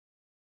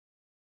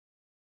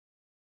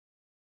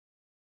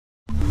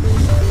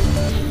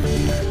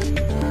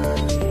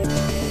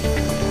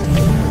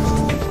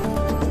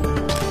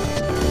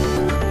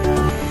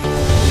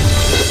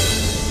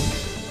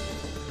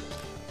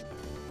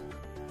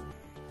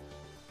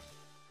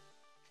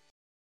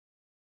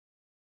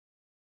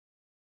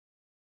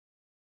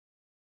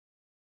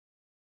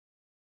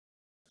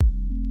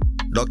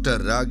Doctor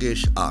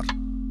Ragesh R.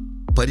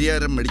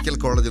 Pariyaram medical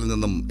കോളേജിൽ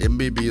നിന്നും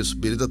MBBS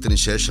ബിരുദത്തിന്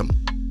ശേഷം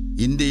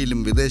ഇന്ത്യയിലും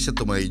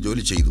വിദേശത്തുമായി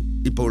ജോലി ചെയ്തു.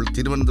 ഇപ്പോൾ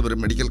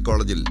തിരുവനന്തപുരം മെഡിക്കൽ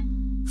കോളേജിൽ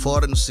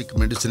ഫോറൻസിക്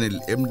മെഡിസിനിൽ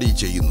MD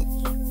ചെയ്യുന്നു.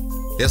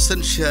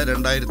 esSENSE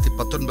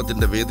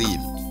 2019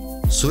 വേദിയിൽ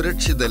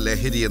സുരക്ഷിത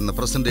ലഹരി എന്ന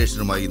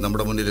പ്രസന്റേഷനുമായി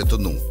നമ്മുടെ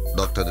മുന്നിലെത്തുന്നു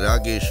ഡോക്ടർ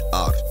രാഗേഷ്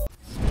ആർ.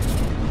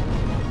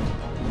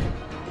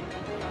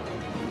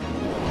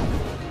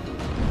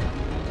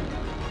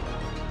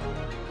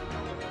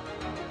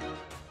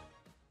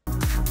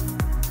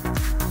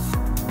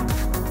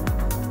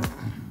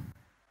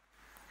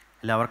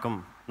 എല്ലാവർക്കും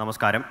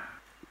നമസ്കാരം.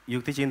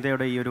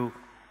 യുക്തിചിന്തയുടെ ഈ ഒരു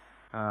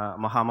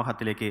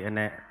മഹാമഹത്തിലേക്ക്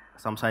എന്നെ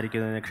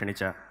സംസാരിക്കുന്നതിന്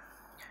ക്ഷണിച്ച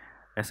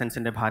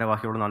esSENSEൻ്റെ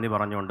ഭാരവാഹിയോട് നന്ദി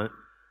പറഞ്ഞുകൊണ്ട്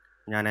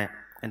ഞാൻ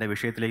എൻ്റെ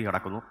വിഷയത്തിലേക്ക്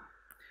കടക്കുന്നു.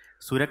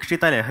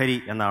 സുരക്ഷിത ലഹരി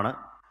എന്നാണ്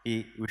ഈ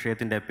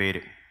വിഷയത്തിൻ്റെ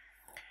പേര്.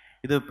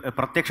 ഇത്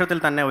പ്രത്യക്ഷത്തിൽ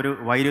തന്നെ ഒരു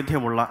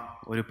വൈരുദ്ധ്യമുള്ള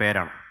ഒരു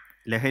പേരാണ്.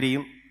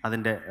 ലഹരിയും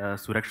അതിൻ്റെ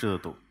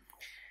സുരക്ഷിതത്വവും.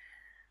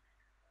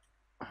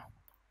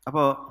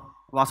 അപ്പോൾ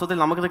വാസ്തവത്തിൽ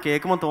നമുക്കിത്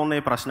കേൾക്കുമ്പോൾ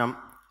തോന്നുന്ന ഈ പ്രശ്നം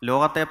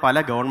ലോകത്തെ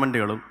പല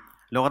ഗവൺമെൻറ്റുകളും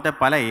ലോകത്തെ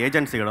പല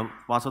ഏജൻസികളും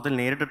വാസ്തവത്തിൽ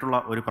നേരിട്ടിട്ടുള്ള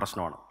ഒരു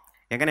പ്രശ്നമാണ്.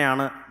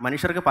 എങ്ങനെയാണ്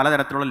മനുഷ്യർക്ക്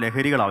പലതരത്തിലുള്ള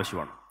ലഹരികൾ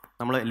ആവശ്യമാണ്.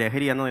 നമ്മൾ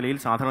ലഹരി എന്ന നിലയിൽ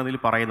സാധാരണ നിലയിൽ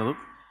പറയുന്നതും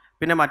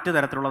പിന്നെ മറ്റു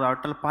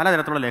തരത്തിലുള്ളതായിട്ടുള്ള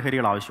പലതരത്തിലുള്ള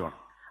ലഹരികൾ ആവശ്യമാണ്.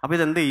 അപ്പോൾ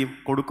ഇതെന്ത് ചെയ്യും?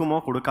 കൊടുക്കുമോ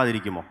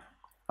കൊടുക്കാതിരിക്കുമോ?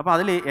 അപ്പോൾ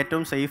അതിൽ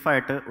ഏറ്റവും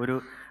സേഫായിട്ട് ഒരു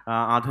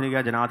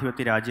ആധുനിക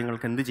ജനാധിപത്യ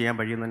രാജ്യങ്ങൾക്ക് എന്ത് ചെയ്യാൻ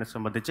കഴിയുന്നതിനെ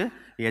സംബന്ധിച്ച്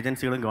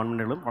ഏജൻസികളും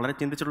ഗവൺമെൻറ്റുകളും വളരെ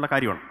ചിന്തിച്ചിട്ടുള്ള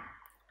കാര്യമാണ്.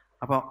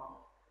 അപ്പോൾ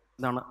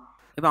ഇതാണ്.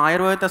 ഇപ്പോൾ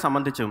ആയുർവേദത്തെ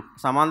സംബന്ധിച്ചും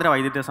സമാന്തര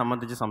വൈദ്യത്തെ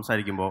സംബന്ധിച്ച്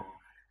സംസാരിക്കുമ്പോൾ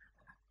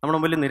നമ്മുടെ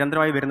മുമ്പിൽ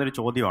നിരന്തരമായി വരുന്നൊരു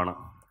ചോദ്യമാണ്,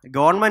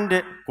 ഗവൺമെൻറ്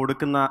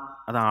കൊടുക്കുന്ന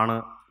അതാണ്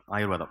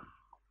ആയുർവേദം,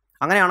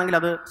 അങ്ങനെയാണെങ്കിൽ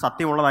അത്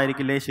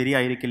സത്യമുള്ളതായിരിക്കില്ലേ,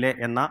 ശരിയായിരിക്കില്ലേ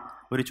എന്ന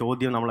ഒരു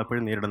ചോദ്യം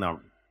നമ്മളെപ്പോഴും നേരിടുന്നതാണ്.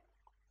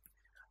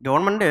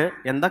 ഗവൺമെൻറ്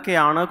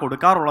എന്തൊക്കെയാണ്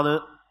കൊടുക്കാറുള്ളത്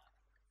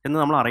എന്ന്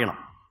നമ്മൾ അറിയണം.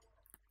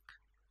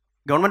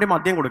 ഗവൺമെൻറ്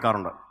മദ്യം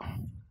കൊടുക്കാറുണ്ട്.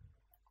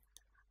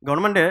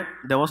 ഗവൺമെൻറ്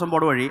ദേവസ്വം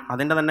ബോർഡ് വഴി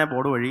അതിൻ്റെ തന്നെ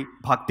ബോർഡ് വഴി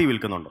ഭക്തി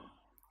വിൽക്കുന്നുണ്ട്.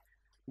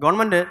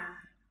 ഗവൺമെൻറ്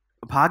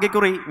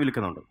ഭാഗ്യക്കുറി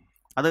വിൽക്കുന്നുണ്ട്.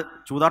 അത്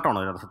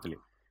ചൂതാട്ടമാണ് യഥാർത്ഥത്തിൽ.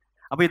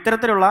 അപ്പോൾ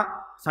ഇത്തരത്തിലുള്ള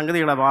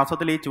സംഗതികൾ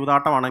വാസ്തവത്തിൽ ഈ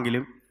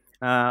ചൂതാട്ടമാണെങ്കിലും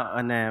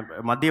പിന്നെ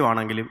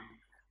മദ്യമാണെങ്കിലും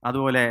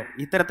അതുപോലെ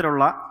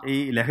ഇത്തരത്തിലുള്ള ഈ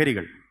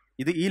ലഹരികൾ,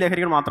 ഈ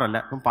ലഹരികൾ മാത്രമല്ല,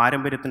 ഇപ്പം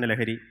പാരമ്പര്യത്തിൻ്റെ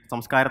ലഹരി,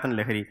 സംസ്കാരത്തിൻ്റെ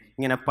ലഹരി,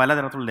 ഇങ്ങനെ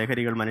പലതരത്തിലുള്ള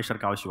ലഹരികൾ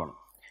മനുഷ്യർക്ക് ആവശ്യമാണ്.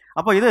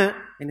 അപ്പോൾ ഇത്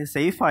ഇനി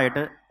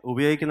സേഫായിട്ട്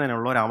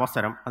ഉപയോഗിക്കുന്നതിനുള്ള ഒരു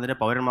അവസരം അതിൻ്റെ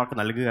പൗരന്മാർക്ക്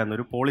നൽകുക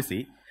എന്നൊരു പോളിസി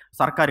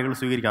സർക്കാരുകൾ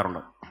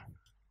സ്വീകരിക്കാറുണ്ട്.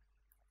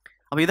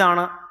 അപ്പോൾ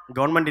ഇതാണ്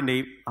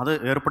ഗവൺമെൻറ്റിൻ്റെയും അത്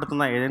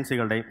ഏർപ്പെടുത്തുന്ന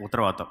ഏജൻസികളുടെയും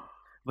ഉത്തരവാദിത്വം.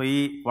 അപ്പോൾ ഈ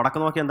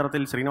വടക്കുനോക്കി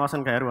യന്ത്രത്തിൽ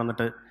ശ്രീനിവാസൻ കയറി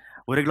വന്നിട്ട്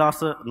ഒരു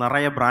ഗ്ലാസ്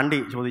നിറയെ ബ്രാൻഡി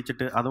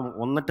ചോദിച്ചിട്ട് അത്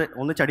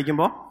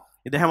ഒന്നിച്ചടിക്കുമ്പോൾ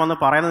ഇദ്ദേഹം വന്ന്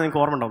പറയുന്നത് നിങ്ങൾക്ക്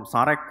ഓർമ്മ ഉണ്ടാവും,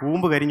 സാറേ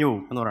കൂമ്പ് കരിഞ്ഞു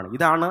പോകും എന്ന് പറയുന്നത്.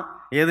 ഇതാണ്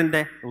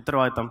ഏതിൻ്റെ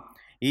ഉത്തരവാദിത്വം?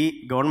 ഈ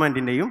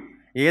ഗവൺമെൻറ്റിൻ്റെയും.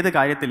 ഏത്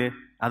കാര്യത്തിൽ?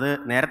 അത്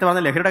നേരത്തെ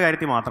പറഞ്ഞ ലഹരിയുടെ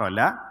കാര്യത്തിൽ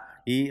മാത്രമല്ല,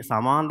 ഈ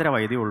സമാന്തര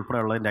വൈദ്യം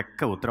ഉൾപ്പെടെയുള്ളതിൻ്റെ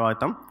ഒക്കെ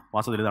ഉത്തരവാദിത്വം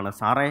വാസ്തവത്തിൽ ഇതാണ്.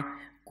 സാറേ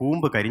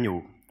കൂമ്പ് കരിഞ്ഞു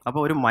പോകും.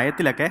 അപ്പോൾ ഒരു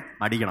മയത്തിലൊക്കെ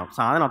അടിക്കണം.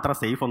 സാധനം അത്ര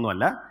സേഫ്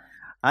ഒന്നുമല്ല,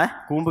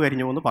 കൂമ്പ്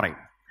കരിഞ്ഞു എന്ന് പറയും.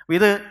 അപ്പോൾ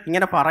ഇത്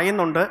ഇങ്ങനെ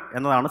പറയുന്നുണ്ട്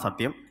എന്നതാണ്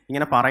സത്യം.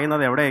 ഇങ്ങനെ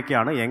പറയുന്നത്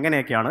എവിടെയൊക്കെയാണ്,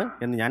 എങ്ങനെയൊക്കെയാണ്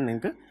എന്ന് ഞാൻ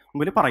നിങ്ങൾക്ക്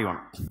മുമ്പിൽ പറയുവാണ്.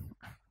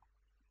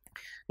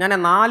 ഞാൻ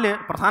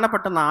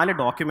പ്രധാനപ്പെട്ട 4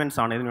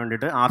 ഡോക്യുമെൻറ്റ്സാണ് ഇതിനു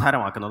വേണ്ടിയിട്ട്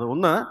ആധാരമാക്കുന്നത്.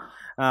 ഒന്ന്,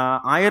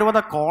 ആയുർവേദ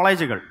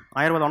കോളേജുകൾ,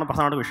 ആയുർവേദമാണ്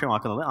പ്രധാനമായിട്ട്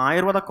വിഷയമാക്കുന്നത്.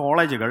 ആയുർവേദ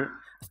കോളേജുകൾ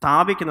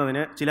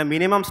സ്ഥാപിക്കുന്നതിന് ചില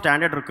മിനിമം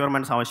സ്റ്റാൻഡേർഡ്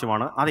റിക്വയർമെൻറ്റ്സ്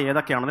ആവശ്യമാണ്. അത്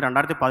ഏതൊക്കെയാണെന്ന്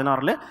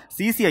 2016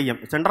 CCIM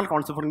central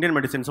council for Indian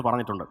medicines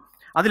പറഞ്ഞിട്ടുണ്ട്.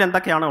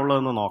 അതിലെന്തൊക്കെയാണ്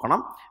ഉള്ളതെന്ന്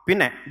നോക്കണം.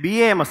 പിന്നെ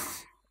BAMS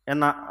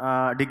എന്ന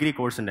ഡിഗ്രി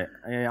കോഴ്സിൻ്റെ,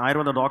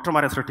 ആയുർവേദ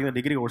ഡോക്ടർമാരെ സൃഷ്ടിക്കുന്ന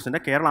ഡിഗ്രി കോഴ്സിൻ്റെ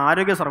കേരള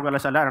ആരോഗ്യ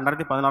സർവകലാശാല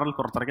 2016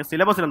 പുറത്തിറക്കിയ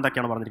സിലബസിൽ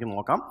എന്തൊക്കെയാണ് പറഞ്ഞിരിക്കുന്നത്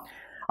നോക്കാം.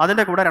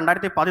 അതിൻ്റെ കൂടെ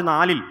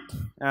 2014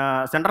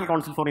 central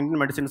council for Indian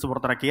medicines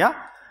പുറത്തിറക്കിയ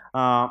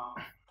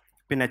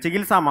പിന്നെ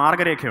ചികിത്സാ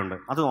മാർഗ്ഗരേഖയുണ്ട്,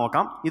 അത്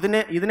നോക്കാം.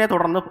 ഇതിനെ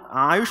തുടർന്ന്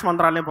ആയുഷ്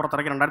മന്ത്രാലയം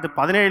പുറത്തിറക്കിയ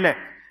 2017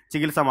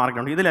 ചികിത്സാ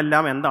മാർഗ്ഗമുണ്ട്.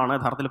 ഇതിലെല്ലാം എന്താണ്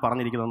യഥാർത്ഥത്തിൽ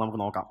പറഞ്ഞിരിക്കുന്നത്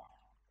നമുക്ക് നോക്കാം.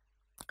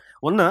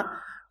 ഒന്ന്,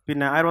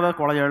 പിന്നെ ആയുർവേദ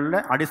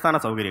കോളേജുകളിലെ അടിസ്ഥാന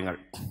സൗകര്യങ്ങൾ.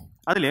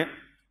 അതിൽ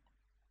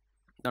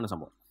ഇതാണ്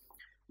സംഭവം.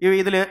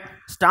 ഇതിൽ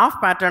സ്റ്റാഫ്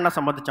പാറ്റേണിനെ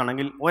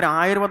സംബന്ധിച്ചാണെങ്കിൽ ഒരു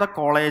ആയുർവേദ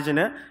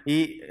കോളേജിന് ഈ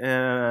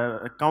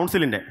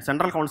കൗൺസിലിൻ്റെ,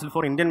 central council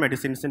for Indian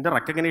മെഡിസിൻസിൻ്റെ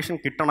recognition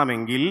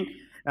കിട്ടണമെങ്കിൽ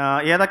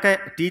ഏതൊക്കെ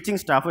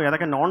ടീച്ചിങ് സ്റ്റാഫ്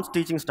ഏതൊക്കെ നോൺ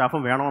ടീച്ചിങ്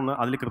സ്റ്റാഫും വേണമെന്ന്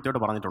അതിൽ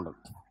കൃത്യമായിട്ട് പറഞ്ഞിട്ടുണ്ട്.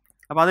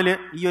 അപ്പോൾ അതിൽ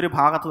ഈ ഒരു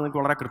ഭാഗത്ത്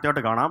നിങ്ങൾക്ക് വളരെ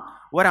കൃത്യമായിട്ട് കാണാം,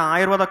 ഒരു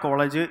ആയുർവേദ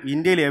കോളേജ്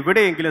ഇന്ത്യയിൽ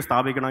എവിടെയെങ്കിലും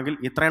സ്ഥാപിക്കണമെങ്കിൽ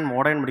ഇത്രയും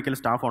മോഡേൺ മെഡിക്കൽ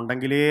സ്റ്റാഫ്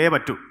ഉണ്ടെങ്കിലേ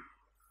പറ്റൂ.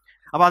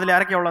 അപ്പോൾ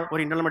അതിലാരൊക്കെയുള്ളത്?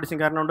 ഒരു ഇൻ്റർണൽ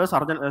മെഡിസിൻകാരനുണ്ട്,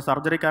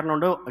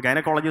 സർജറിക്കാരനുണ്ട്,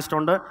 ഗൈനക്കോളജിസ്റ്റ്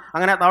ഉണ്ട്.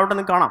 അങ്ങനെ താഴോട്ട്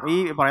നിങ്ങൾക്ക് കാണാം. ഈ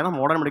പറയുന്ന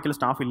മോഡേൺ മെഡിക്കൽ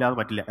സ്റ്റാഫ് ഇല്ലാതെ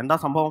പറ്റില്ല. എന്താ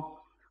സംഭവം?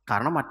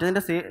 കാരണം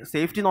മറ്റതിൻ്റെ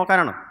സേഫ്റ്റി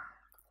നോക്കാനാണ്,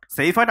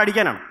 സേഫായിട്ട്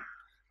അടിക്കാനാണ്.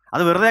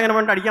 അത് വെറുതെ അങ്ങനെ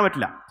വേണ്ടി അടിക്കാൻ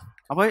പറ്റില്ല.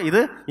 അപ്പോൾ ഇത്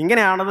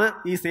ഇങ്ങനെയാണത്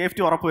ഈ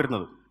സേഫ്റ്റി ഉറപ്പ്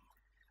വരുന്നത്.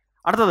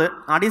 അടുത്തത്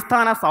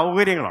അടിസ്ഥാന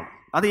സൗകര്യങ്ങളാണ്.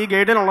 അത് ഈ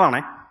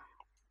ഗൈഡിലുള്ളതാണേ.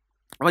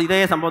 അപ്പോൾ ഇതേ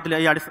സംഭവത്തിൽ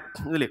ഈ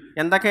ഇതിൽ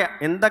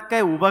എന്തൊക്കെ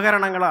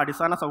ഉപകരണങ്ങൾ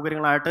അടിസ്ഥാന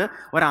സൗകര്യങ്ങളായിട്ട്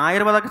ഒരു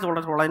ആയുർവേദ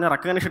കോളേജിന്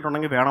റെക്കഗ്നേഷൻ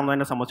ഉണ്ടെങ്കിൽ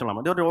വേണമെന്നതിനെ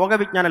സംബന്ധിച്ചുള്ള ഇതൊരു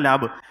രോഗവിജ്ഞാന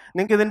ലാബ്.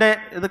 നിങ്ങൾക്ക്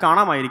ഇത്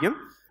കാണാമായിരിക്കും.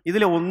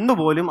 ഇതിൽ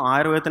ഒന്നുപോലും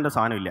ആയുർവേദത്തിൻ്റെ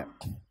സാധനമില്ല.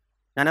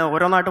 ഞാൻ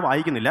ഓരോന്നായിട്ട്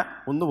വായിക്കുന്നില്ല,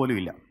 ഒന്നുപോലും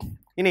ഇല്ല.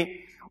 ഇനി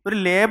ഒരു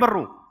ലേബർ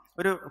റൂം,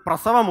 ഒരു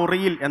പ്രസവ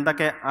മുറിയിൽ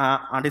എന്തൊക്കെ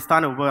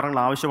അടിസ്ഥാന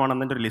ഉപകരണങ്ങൾ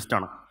ആവശ്യമാണെന്നതിൻ്റെ ഒരു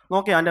ലിസ്റ്റാണ്.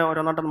 നോക്കി അതിൻ്റെ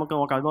ഓരോന്നായിട്ട് നമുക്ക്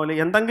നോക്കാം. അതുപോലെ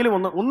എന്തെങ്കിലും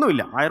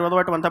ഒന്നുമില്ല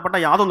ആയുർവേദമായിട്ട് ബന്ധപ്പെട്ട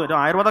യാതൊന്നും ഒരു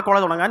ആയുർവേദ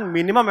കോളേജ് തുടങ്ങാൻ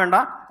മിനിമം വേണ്ട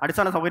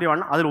അടിസ്ഥാന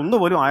സൗകര്യമാണ്.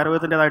 അതിലൊന്നുപോലും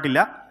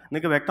ആയുർവേദത്തിൻ്റെതായിട്ടില്ല.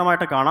 നിങ്ങൾക്ക്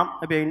വ്യക്തമായിട്ട് കാണാം.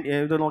 ഇപ്പോൾ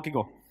ഇത്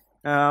നോക്കിക്കോ,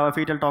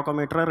 ഫീറ്റൽ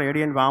ടോക്കോമീറ്റർ,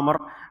 റേഡിയൻ വാമർ,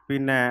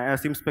 പിന്നെ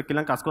സിം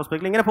സ്പെക്കിലും കസ്കോ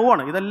സ്പെക്കിലും ഇങ്ങനെ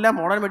പോവാണ്. ഇതെല്ലാം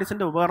മോഡേൺ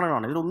മെഡിസിൻ്റെ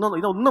ഉപകരണങ്ങളാണ്.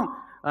 ഇതൊന്നും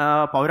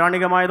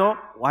പൗരാണികമായതോ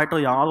ആയിട്ടോ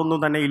യാതൊന്നും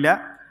തന്നെ ഇല്ല.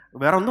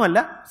 വേറെ ഒന്നുമല്ല,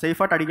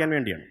 സേഫായിട്ട് അടിക്കാൻ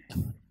വേണ്ടിയാണ്.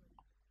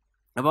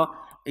 അപ്പോൾ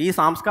ഈ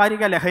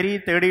സാംസ്കാരിക ലഹരി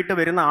തേടിയിട്ട്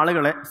വരുന്ന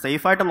ആളുകളെ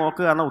സേഫായിട്ട്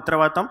നോക്കുക എന്ന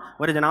ഉത്തരവാദിത്തം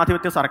ഒരു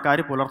ജനാധിപത്യ സർക്കാർ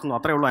പുലർത്തുന്നു.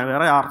 അത്രയേ ഉള്ളൂ,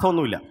 വേറെ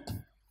അർത്ഥമൊന്നുമില്ല.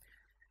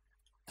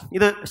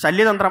 ഇത്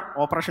ശല്യതന്ത്രം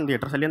ഓപ്പറേഷൻ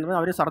തിയേറ്റർ. ശല്യതന്ത്രം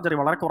അവർ സർജറി,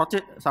 വളരെ കുറച്ച്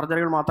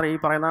സർജറികൾ മാത്രമേ ഈ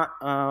പറയുന്ന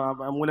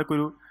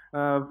മൂലക്കുരു,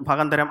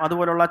 ഭഗന്തരം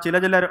അതുപോലുള്ള ചില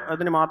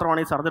ഇതിന് മാത്രമാണ്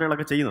ഈ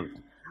സർജറികളൊക്കെ ചെയ്യുന്നത്.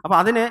 അപ്പോൾ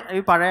അതിന് ഈ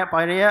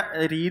പഴയ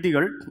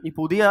രീതികൾ ഈ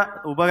പുതിയ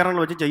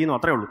ഉപകരണങ്ങൾ വെച്ച് ചെയ്യുന്നു,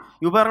 അത്രയേ ഉള്ളൂ.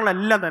 ഈ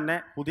ഉപകരണങ്ങളെല്ലാം തന്നെ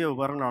പുതിയ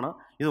ഉപകരണങ്ങളാണ്.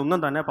 ഇതൊന്നും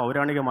തന്നെ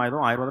പൗരാണികമായതോ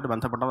ആയുർവേദത്തിൽ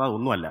ബന്ധപ്പെട്ടതോ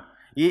ഒന്നുമല്ല.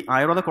 ഈ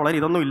ആയുർവേദ കോളേജ്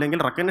ഇതൊന്നും ഇല്ലെങ്കിൽ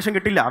റെക്കഗ്നിഷൻ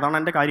കിട്ടില്ല. അതാണ്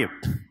എൻ്റെ കാര്യം.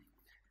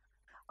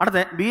 അടുത്ത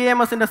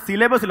BAMSൻ്റെ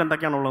സിലബസിൽ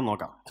എന്തൊക്കെയാണുള്ളത്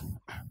നോക്കാം.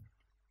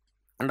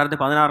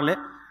 2016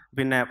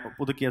 പിന്നെ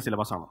പുതുക്കിയ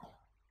സിലബസാണ്.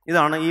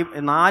 ഇതാണ് ഈ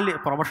 4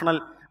 പ്രൊഫഷണൽ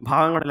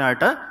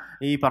ഭാഗങ്ങളിലായിട്ട്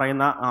ഈ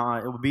പറയുന്ന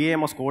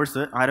BAMS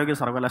കോഴ്സ് ആരോഗ്യ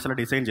സർവകലാശാല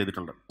ഡിസൈൻ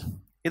ചെയ്തിട്ടുണ്ട്.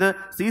 ഇത്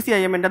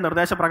CCIMൻ്റെ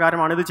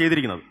നിർദ്ദേശപ്രകാരമാണ് ഇത്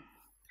ചെയ്തിരിക്കുന്നത്.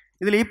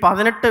 ഇതിൽ ഈ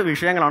 18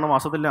 വിഷയങ്ങളാണ്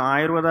വാസ്തവത്തിൽ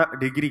ആയുർവേദ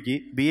ഡിഗ്രിക്ക്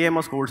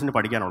BAMS കോഴ്സിന്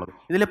പഠിക്കാനുള്ളത്.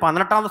 ഇതിൽ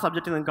 18ാമത്തെ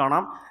സബ്ജക്റ്റ് നിങ്ങൾക്ക്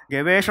കാണാം,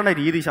 ഗവേഷണ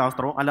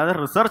രീതിശാസ്ത്രവും അല്ലാതെ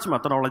റിസർച്ച്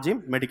മെത്തഡോളജിയും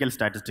മെഡിക്കൽ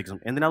സ്റ്റാറ്റിസ്റ്റിക്സും.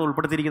 എന്തിനാണ്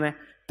ഉൾപ്പെടുത്തിയിരിക്കുന്നത്?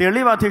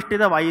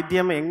 തെളിവധിഷ്ഠിത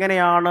വൈദ്യം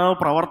എങ്ങനെയാണ്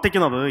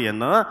പ്രവർത്തിക്കുന്നത്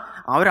എന്ന്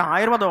ഒരു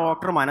ആയുർവേദ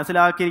ഡോക്ടർ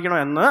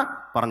മനസ്സിലാക്കിയിരിക്കണമെന്ന്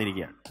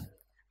പറഞ്ഞിരിക്കുക.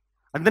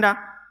 എന്തിനാ?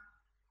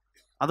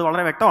 അത്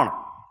വളരെ വ്യക്തമാണ്.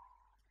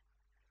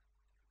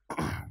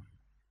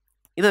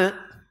 ഇത്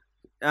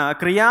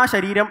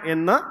ക്രിയാശരീരം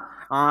എന്ന്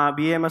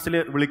BAMSൽ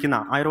വിളിക്കുന്ന,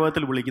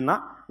 ആയുർവേദത്തിൽ വിളിക്കുന്ന,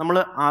 നമ്മൾ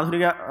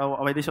ആധുനിക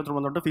വൈദ്യശാസ്ത്രം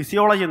വന്നിട്ട്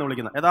ഫിസിയോളജി എന്ന്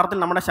വിളിക്കുന്ന,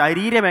 യഥാർത്ഥത്തിൽ നമ്മുടെ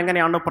ശരീരം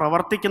എങ്ങനെയാണ്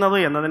പ്രവർത്തിക്കുന്നത്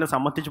എന്നതിനെ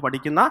സംബന്ധിച്ച്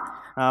പഠിക്കുന്ന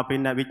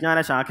പിന്നെ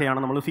വിജ്ഞാന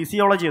ശാഖയാണ് നമ്മൾ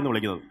ഫിസിയോളജി എന്ന്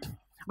വിളിക്കുന്നത്.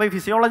 അപ്പോൾ ഈ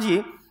ഫിസിയോളജി,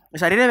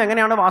 ശരീരം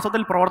എങ്ങനെയാണ്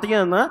വാസ്തവത്തിൽ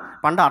പ്രവർത്തിക്കുന്നതെന്ന്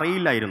പണ്ട്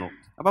അറിയില്ലായിരുന്നു.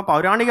 അപ്പോൾ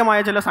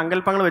പൗരാണികമായ ചില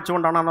സങ്കല്പങ്ങൾ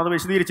വെച്ചുകൊണ്ടാണ് അന്നത്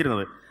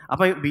വിശദീകരിച്ചിരുന്നത്.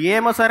 അപ്പോൾ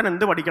BAMSകാരൻ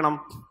എന്ത് പഠിക്കണം?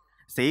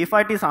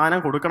 സേഫായിട്ട് ഈ സാധനം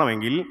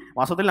കൊടുക്കണമെങ്കിൽ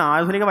വാസ്തവത്തിൽ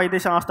ആധുനിക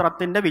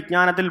വൈദ്യശാസ്ത്രത്തിൻ്റെ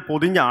വിജ്ഞാനത്തിൽ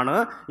പൊതിഞ്ഞാണ്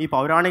ഈ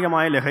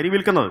പൗരാണികമായ ലഹരി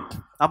വിൽക്കുന്നത്.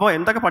 അപ്പോൾ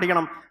എന്തൊക്കെ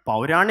പഠിക്കണം?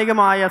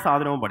 പൗരാണികമായ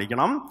സാധനവും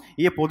പഠിക്കണം,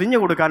 ഈ പൊതിഞ്ഞു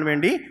കൊടുക്കാൻ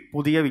വേണ്ടി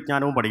പുതിയ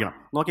വിജ്ഞാനവും പഠിക്കണം.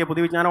 നോക്കിയാൽ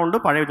പുതിയ വിജ്ഞാനമുണ്ട്,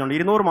 പഴയ വിജ്ഞാനം.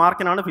 200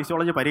 മാർക്കിനാണ്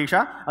ഫിസിയോളജി പരീക്ഷ.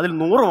 അതിൽ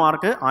 100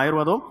 മാർക്ക്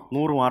ആയുർവേദവും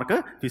 100 മാർക്ക്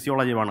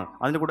ഫിസിയോളജിയുമാണ്.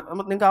 അതിൻ്റെ കൂടെ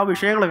നിങ്ങൾക്ക് ആ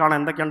വിഷയങ്ങൾ കാണാം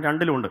എന്തൊക്കെയാണ്,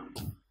 രണ്ടിലുണ്ട്.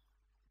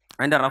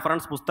 അതിൻ്റെ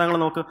റെഫറൻസ് പുസ്തകങ്ങൾ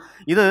നോക്ക്.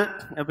 ഇത്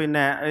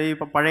പിന്നെ ഈ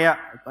പഴയ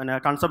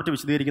കൺസെപ്റ്റ്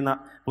വിശദീകരിക്കുന്ന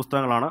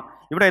പുസ്തകങ്ങളാണ്.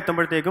 ഇവിടെ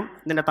എത്തുമ്പോഴത്തേക്കും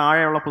ഇതിൻ്റെ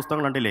താഴെയുള്ള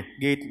പുസ്തകങ്ങൾ ഉണ്ടല്ലേ,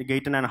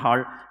 ഗേറ്റ് ആൻഡ് ഹാൾ,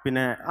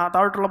 പിന്നെ ആ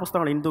താഴോട്ടുള്ള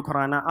പുസ്തകങ്ങൾ ഹിന്ദു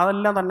ഖുറാന,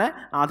 അതെല്ലാം തന്നെ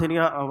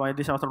ആധുനിക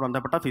വൈദ്യശാസ്ത്രം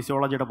ബന്ധപ്പെട്ട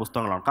ഫിസിയോളജിയുടെ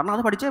പുസ്തകങ്ങളാണ്. കാരണം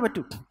അത് പഠിച്ചേ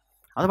പറ്റൂ.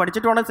 അത്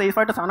പഠിച്ചിട്ട് വേണം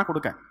സേഫായിട്ട് സാധനം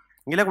കൊടുക്കാൻ,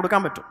 എങ്കിലേ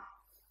കൊടുക്കാൻ പറ്റും.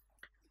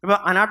 ഇപ്പോൾ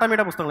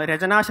അനാട്ടമിയുടെ പുസ്തകങ്ങൾ,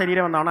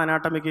 രചനാശരീരം എന്നാണ്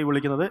അനാട്ടമിക്ക്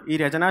വിളിക്കുന്നത്. ഈ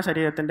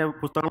രചനാശരീരത്തിൻ്റെ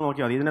പുസ്തകങ്ങൾ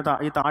നോക്കിയാൽ മതി. ഇതിന്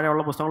ഈ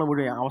താഴെയുള്ള പുസ്തകങ്ങൾ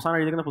മുഴുവൻ, അവസാനം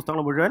എഴുതിക്കുന്ന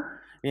പുസ്തകങ്ങൾ മുഴുവൻ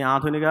ഈ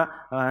ആധുനിക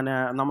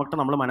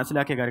നമ്മൾ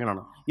മനസ്സിലാക്കിയ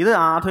കാര്യങ്ങളാണ്. ഇത്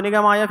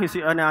ആധുനികമായ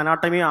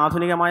അനാട്ടമി,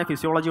 ആധുനികമായ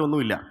ഫിസിയോളജി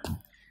ഒന്നുമില്ല.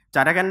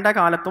 ചരകൻ്റെ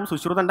കാലത്തും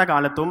സുശ്രുതൻ്റെ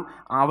കാലത്തും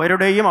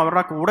അവരുടെയും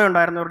അവരുടെ കൂടെ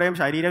ഉണ്ടായിരുന്നവരുടെയും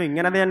ശരീരം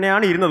ഇങ്ങനെ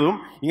തന്നെയാണ് ഇരുന്നതും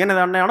ഇങ്ങനെ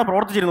തന്നെയാണ്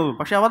പ്രവർത്തിച്ചിരുന്നതും.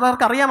 പക്ഷേ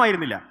അവർക്ക്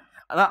അറിയാമായിരുന്നില്ല.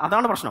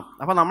 അതാണ് പ്രശ്നം.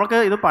 അപ്പോൾ നമ്മൾക്ക്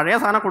ഇത് പഴയ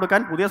സാധനം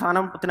കൊടുക്കാൻ പുതിയ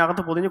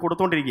സാധനത്തിനകത്ത് പൊതിഞ്ഞ്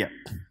കൊടുത്തുകൊണ്ടിരിക്കുക.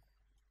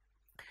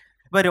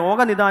 ഇപ്പോൾ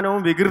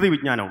രോഗനിദാനവും വികൃതി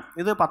വിജ്ഞാനവും,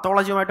 ഇത്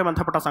പത്തോളജിയുമായിട്ട്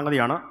ബന്ധപ്പെട്ട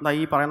സംഗതിയാണ്.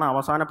 ഈ പറയുന്ന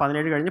അവസാനം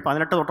 17 കഴിഞ്ഞ്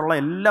 18 തൊട്ടുള്ള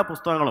എല്ലാ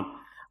പുസ്തകങ്ങളും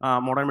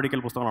മോഡേൺ മെഡിക്കൽ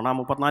പുസ്തകങ്ങളാണ്. ആ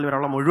 34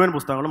 വരെയുള്ള മുഴുവൻ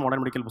പുസ്തകങ്ങളും മോഡേൺ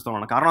മെഡിക്കൽ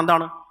പുസ്തകങ്ങളാണ്. കാരണം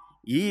എന്താണ്?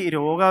 ഈ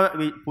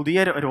പുതിയ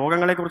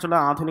രോഗങ്ങളെക്കുറിച്ചുള്ള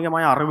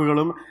ആധുനികമായ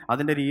അറിവുകളും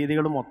അതിൻ്റെ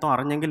രീതികളും മൊത്തം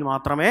അറിഞ്ഞെങ്കിൽ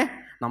മാത്രമേ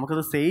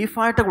നമുക്കിത്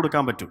സേഫായിട്ട്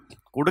കൊടുക്കാൻ പറ്റൂ.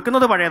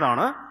 കൊടുക്കുന്നത്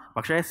പഴയതാണ്,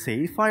 പക്ഷേ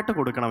സേഫായിട്ട്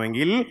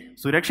കൊടുക്കണമെങ്കിൽ,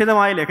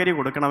 സുരക്ഷിതമായ ലഹരി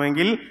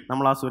കൊടുക്കണമെങ്കിൽ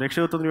നമ്മൾ ആ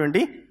സുരക്ഷിതത്വത്തിന്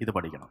വേണ്ടി ഇത്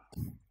പഠിക്കണം.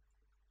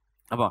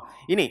 അപ്പോൾ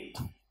ഇനി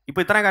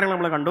ഇപ്പോൾ ഇത്രയും കാര്യങ്ങൾ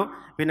നമ്മൾ കണ്ടു.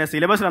 പിന്നെ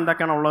സിലബസിൽ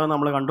എന്തൊക്കെയാണ് ഉള്ളതെന്ന്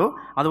നമ്മൾ കണ്ടു.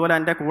 അതുപോലെ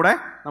അതിൻ്റെ കൂടെ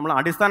നമ്മൾ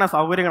അടിസ്ഥാന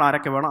സൗകര്യങ്ങൾ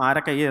ആരൊക്കെ വേണം,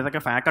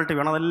 ഏതൊക്കെ ഫാക്കൽറ്റി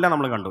വേണം, അതെല്ലാം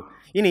നമ്മൾ കണ്ടു.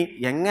 ഇനി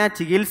എങ്ങനെ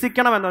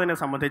ചികിത്സിക്കണം എന്നതിനെ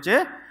സംബന്ധിച്ച്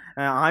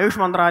ആയുഷ്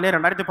മന്ത്രാലയം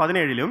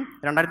 2017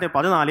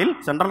 2014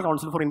 സെൻട്രൽ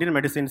കൗൺസിൽ ഫോർ ഇന്ത്യൻ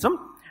മെഡിസിൻസും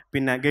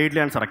പിന്നെ ഗൈഡ്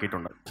ലൈൻസ്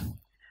ഇറക്കിയിട്ടുണ്ട്.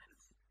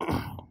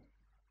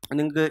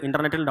 നിങ്ങൾക്ക്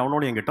ഇൻ്റർനെറ്റിൽ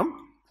ഡൗൺലോഡ് ചെയ്യാൻ കിട്ടും.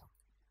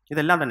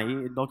 ഇതെല്ലാം തന്നെ ഈ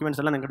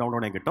ഡോക്യുമെൻറ്റ്സ് എല്ലാം നിങ്ങൾക്ക്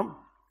ഡൗൺലോഡ് ചെയ്യാൻ കിട്ടും.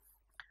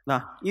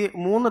 ഈ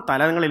 3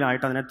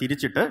 തലങ്ങളിലായിട്ട് അതിനെ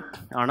തിരിച്ചിട്ട്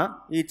ആണ്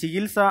ഈ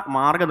ചികിത്സാ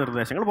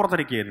മാർഗനിർദ്ദേശങ്ങൾ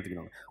പുറത്തിറക്കി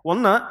ചെയ്തിരിക്കുന്നത്.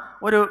 ഒന്ന്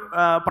ഒരു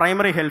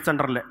പ്രൈമറി ഹെൽത്ത്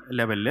സെൻ്റർ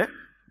ലെവലിൽ,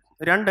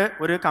 2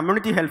 ഒരു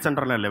കമ്മ്യൂണിറ്റി ഹെൽത്ത്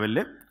സെൻ്റർ ലെവലിൽ,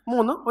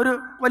 3 ഒരു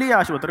വലിയ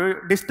ആശുപത്രി, ഒരു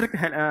ഡിസ്ട്രിക്ട്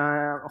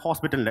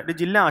ഹോസ്പിറ്റലിൻ്റെ, ഒരു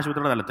ജില്ലാ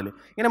ആശുപത്രിയുടെ തലത്തിൽ,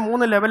 ഇങ്ങനെ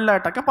 3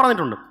 ലെവലിലായിട്ടൊക്കെ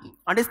പറഞ്ഞിട്ടുണ്ട്.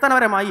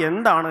 അടിസ്ഥാനപരമായി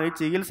എന്താണ് ഈ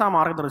ചികിത്സാ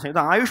മാർഗനിർദ്ദേശം?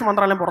 ഇത് ആയുഷ്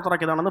മന്ത്രാലയം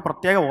പുറത്തിറക്കിയതാണെന്ന്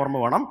പ്രത്യേക ഓർമ്മ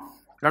വേണം.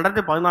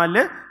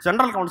 2014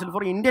 സെൻട്രൽ കൗൺസിൽ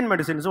ഫോർ ഇന്ത്യൻ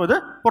മെഡിസിൻസും ഇത്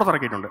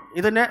പുറത്തിറക്കിയിട്ടുണ്ട്.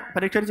 ഇതിനെ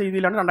പരിഷ്കരിച്ച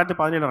രീതിയിലാണ്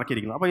 2017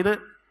 ഇറക്കിയിരിക്കുന്നത്. അപ്പോൾ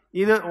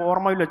ഇത്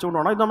ഓർമ്മയിൽ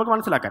വെച്ചുകൊണ്ടാണ് ഇത് നമുക്ക്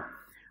മനസ്സിലാക്കാൻ.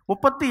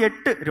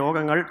 38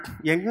 രോഗങ്ങൾ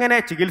എങ്ങനെ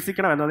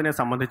ചികിത്സിക്കണം എന്നതിനെ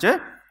സംബന്ധിച്ച്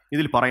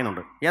ഇതിൽ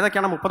പറയുന്നുണ്ട്.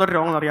 ഏതൊക്കെയാണ് 38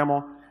 രോഗങ്ങൾ അറിയാമോ?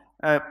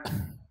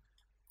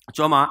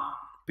 ചുമ,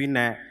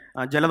 പിന്നെ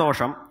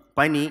ജലദോഷം,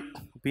 പനി,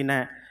 പിന്നെ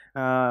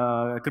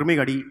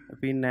കൃമികടി,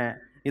 പിന്നെ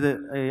ഇത്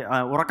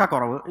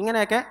ഉറക്കക്കുറവ്,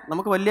 ഇങ്ങനെയൊക്കെ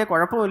നമുക്ക് വലിയ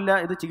കുഴപ്പമില്ല,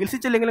 ഇത്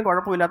ചികിത്സിച്ചില്ലെങ്കിലും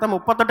കുഴപ്പമില്ലാത്ത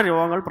 38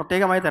 രോഗങ്ങൾ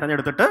പ്രത്യേകമായി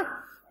തിരഞ്ഞെടുത്തിട്ട്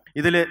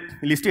ഇതിൽ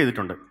ലിസ്റ്റ്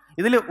ചെയ്തിട്ടുണ്ട്.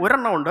 ഇതിൽ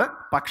ഒരെണ്ണമുണ്ട്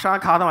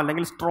പക്ഷാഘാതം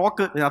അല്ലെങ്കിൽ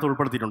സ്ട്രോക്ക് ഇതിനകത്ത്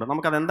ഉൾപ്പെടുത്തിയിട്ടുണ്ട്.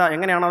 നമുക്കതെന്താ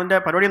എങ്ങനെയാണ് അതിൻ്റെ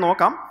പരിപാടി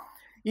നോക്കാം.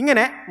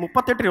 ഇങ്ങനെ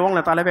 38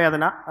 രോഗങ്ങൾ,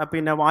 തലവേദന,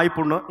 പിന്നെ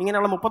വായ്പുണ്ണ്,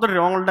 ഇങ്ങനെയുള്ള 38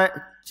 രോഗങ്ങളുടെ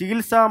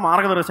ചികിത്സാ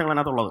മാർഗ്ഗനിർദ്ദേശങ്ങൾ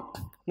അതിനകത്തുള്ളത്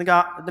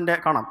നിങ്ങൾക്ക് ഇതിൻ്റെ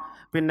കാണാം.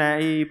 പിന്നെ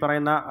ഈ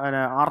പറയുന്ന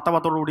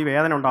ആർത്തവത്തോടുകൂടി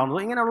വേദന ഉണ്ടാകുന്നത്,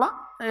 ഇങ്ങനെയുള്ള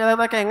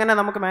ഏതൊക്കെ എങ്ങനെ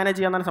നമുക്ക് മാനേജ്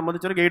ചെയ്യാമെന്നതിനെ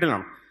സംബന്ധിച്ചൊരു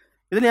ഗൈഡിലാണ്.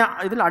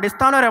 ഇതിൽ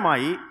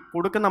അടിസ്ഥാനപരമായി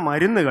കൊടുക്കുന്ന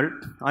മരുന്നുകൾ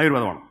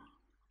ആയുർവേദമാണ്.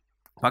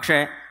 പക്ഷേ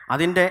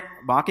അതിൻ്റെ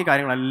ബാക്കി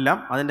കാര്യങ്ങളെല്ലാം,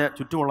 അതിൻ്റെ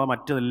ചുറ്റുമുള്ള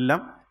മറ്റെല്ലാം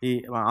ഈ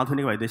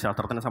ആധുനിക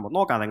വൈദ്യശാസ്ത്രത്തിനെ സംബന്ധിച്ച്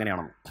നോക്കാം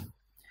അതെങ്ങനെയാണെന്ന്.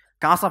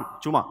 കാസം,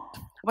 ചുമ.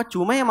 അപ്പോൾ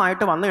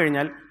ചുമയുമായിട്ട് വന്നു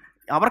കഴിഞ്ഞാൽ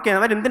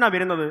അവരെന്തിനാണ്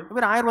വരുന്നത്?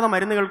 ഇവർ ആയുർവേദ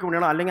മരുന്നുകൾക്ക്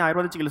വേണ്ടിയാണ് അല്ലെങ്കിൽ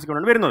ആയുർവേദ ചികിത്സയ്ക്ക്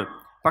വേണ്ടിയാണ് വരുന്നത്.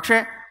 പക്ഷേ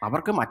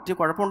അവർക്ക് മറ്റ്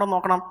കുഴപ്പമുണ്ടെന്ന്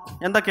നോക്കണം.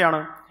 എന്തൊക്കെയാണ്?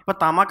 ഇപ്പോൾ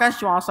തമക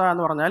ശ്വാസ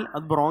എന്ന് പറഞ്ഞാൽ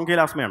അത് ബ്രോങ്കിയൽ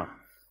ആസ്മയാണ്.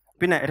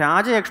 പിന്നെ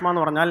രാജയക്ഷ്മ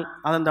എന്ന് പറഞ്ഞാൽ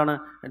അതെന്താണ്?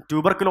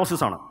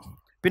 ട്യൂബർക്കുലോസിസ് ആണ്.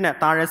 പിന്നെ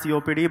താഴെ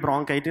COPD,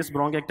 ബ്രോങ്കൈറ്റിസ്,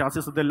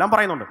 ബ്രോങ്കെക്ടാസിസ്, ഇതെല്ലാം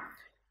പറയുന്നുണ്ട്.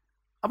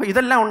 അപ്പോൾ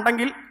ഇതെല്ലാം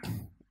ഉണ്ടെങ്കിൽ,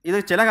 ഇത്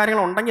ചില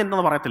കാര്യങ്ങൾ ഉണ്ടെങ്കിൽ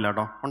എന്തെന്ന് പറയത്തില്ല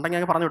കേട്ടോ, ഉണ്ടെങ്കിൽ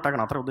അങ്ങ് പറഞ്ഞു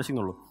വിട്ടേക്കണം, അത്രേ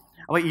ഉദ്ദേശിക്കുന്നുള്ളൂ.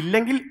 അപ്പോൾ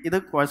ഇല്ലെങ്കിൽ ഇത്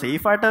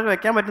സേഫായിട്ട്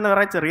വെക്കാൻ പറ്റുന്ന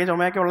വേറെ ചെറിയ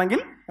ചുമയൊക്കെ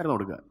ഉണ്ടെങ്കിൽ മരുന്ന്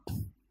കൊടുക്കുക.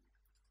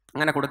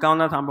 അങ്ങനെ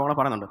കൊടുക്കാവുന്ന സംഭവങ്ങൾ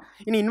പറയുന്നുണ്ട്.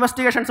 ഇനി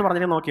ഇൻവെസ്റ്റിഗേഷൻസ്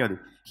പറഞ്ഞിട്ട് നോക്കിയാൽ മതി.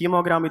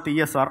 ഹീമോഗ്രാം വിത്ത്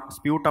ESR,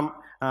 സ്പ്യൂട്ടം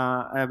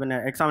പിന്നെ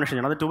എക്സാമിനേഷൻ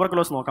ചെയ്യണം, അത്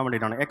ട്യൂബർക്കുലോസ് നോക്കാൻ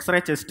വേണ്ടിയിട്ടാണ്. എക്സ്റേ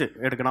ചെസ്റ്റ്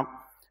എടുക്കണം,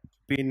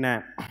 പിന്നെ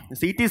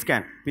CT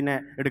സ്കാൻ പിന്നെ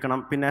എടുക്കണം,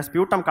 പിന്നെ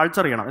സ്പ്യൂട്ടം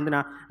കൾച്ചർ ചെയ്യണം. എന്തിനാ?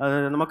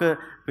 നമുക്ക്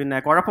പിന്നെ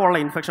കുഴപ്പമുള്ള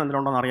ഇൻഫെക്ഷൻ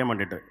എന്തിനുണ്ടോ എന്ന് അറിയാൻ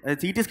വേണ്ടിയിട്ട്.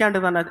 CT സ്കാൻ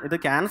തന്നെ ഇത്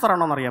ക്യാൻസർ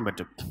ആണോ എന്ന് അറിയാൻ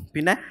പറ്റും.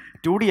 പിന്നെ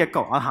 2D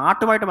എക്കോ, അത്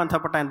ഹാർട്ടുമായിട്ട്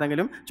ബന്ധപ്പെട്ട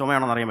എന്തെങ്കിലും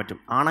ചുമയാണോ എന്ന് അറിയാൻ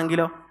പറ്റും.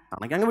 ആണെങ്കിൽ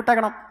അങ്ങ്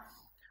വിട്ടേക്കണം.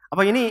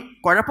 അപ്പോൾ ഇനി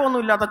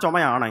കുഴപ്പമൊന്നുമില്ലാത്ത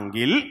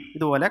ചുമയാണെങ്കിൽ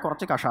ഇതുപോലെ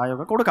കുറച്ച്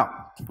കഷായമൊക്കെ കൊടുക്കാം.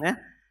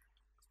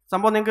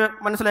 സംഭവം നിങ്ങൾക്ക്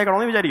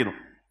മനസ്സിലാക്കണമെന്ന് വിചാരിക്കുന്നു.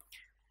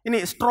 ഇനി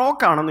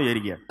സ്ട്രോക്ക് ആണെന്ന്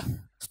വിചാരിക്കുക.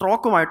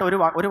 സ്ട്രോക്കുമായിട്ട്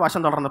ഒരു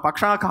വശം തളർന്ന്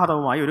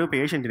പക്ഷാഘാതവുമായി ഒരു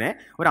പേഷ്യൻറ്റിനെ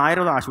ഒരു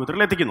ആയുർവേദ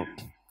ആശുപത്രിയിൽ എത്തിക്കുന്നു.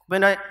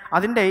 പിന്നെ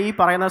അതിൻ്റെ ഈ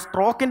പറയുന്ന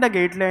സ്ട്രോക്കിൻ്റെ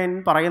ഗൈഡ് ലൈൻ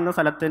പറയുന്ന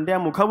സ്ഥലത്തിൻ്റെ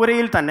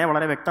മുഖപുരയിൽ തന്നെ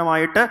വളരെ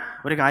വ്യക്തമായിട്ട്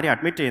ഒരു കാര്യം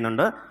അഡ്മിറ്റ്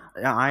ചെയ്യുന്നുണ്ട്.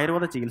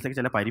 ആയുർവേദ ചികിത്സയ്ക്ക്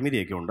ചില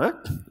പരിമിതിയൊക്കെ ഉണ്ട്,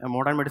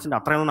 മോഡേൺ മെഡിസിൻ്റെ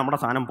അത്രയൊന്നും നമ്മുടെ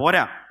സാധനം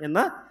പോരാ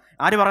എന്ന്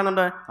ആര്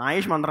പറയുന്നുണ്ട്?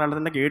 ആയുഷ്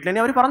മന്ത്രാലയത്തിൻ്റെ ഗൈഡ്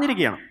ലൈനെ അവർ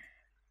പറഞ്ഞിരിക്കുകയാണ്.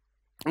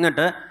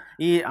 എന്നിട്ട്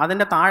ഈ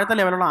അതിൻ്റെ താഴത്തെ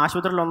ലെവലുള്ള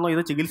ആശുപത്രിയിലൊന്നും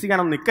ഇത്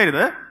ചികിത്സിക്കാനൊന്നും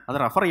നിൽക്കരുത്, അത്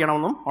റെഫർ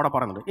ചെയ്യണമെന്നും അവിടെ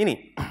പറയുന്നുണ്ട്. ഇനി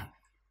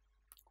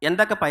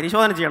എന്തൊക്കെ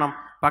പരിശോധന ചെയ്യണം?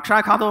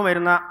 പക്ഷാഘാതവും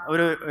വരുന്ന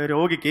ഒരു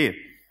രോഗിക്ക്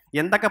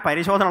എന്തൊക്കെ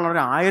പരിശോധനകളാണ്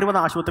ഒരു ആയുർവേദ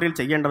ആശുപത്രിയിൽ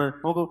ചെയ്യേണ്ടത്?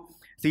 നോക്കൂ,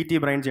 CT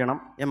ബ്രെയിൻ ചെയ്യണം,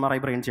 MRI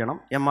ബ്രെയിൻ ചെയ്യണം,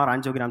 MR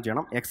ആൻജിയോഗ്രാം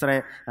ചെയ്യണം, എക്സ്റേ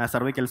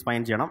സെർവിക്കൽ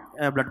സ്പൈൻ ചെയ്യണം,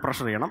 ബ്ലഡ്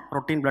പ്രഷർ ചെയ്യണം,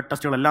 റൊട്ടീൻ ബ്ലഡ്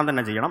ടെസ്റ്റുകളെല്ലാം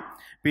തന്നെ ചെയ്യണം.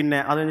 പിന്നെ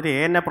അത് കഴിഞ്ഞിട്ട്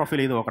ANA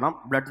പ്രൊഫൈൽ ചെയ്ത് നോക്കണം,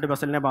 ബ്ലഡ്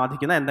വെസലിനെ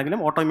ബാധിക്കുന്ന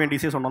എന്തെങ്കിലും ഓട്ടോഇമ്യൂൺ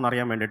ഡിസീസ് ഉണ്ടോ എന്ന്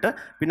അറിയാൻ വേണ്ടിയിട്ട്.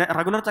 പിന്നെ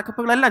റെഗുലർ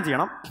ചെക്കപ്പുകളെല്ലാം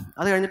ചെയ്യണം.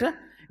 അത് കഴിഞ്ഞിട്ട്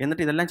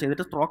എന്നിട്ട് ഇതെല്ലാം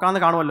ചെയ്തിട്ട്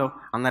സ്ട്രോക്കാന്ന് കാണുമല്ലോ,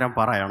 അന്നേരം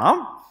പറയണം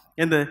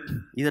എന്ത്?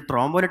 ഇത്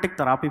ട്രോംബോലിറ്റിക്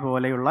തെറാപ്പി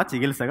പോലെയുള്ള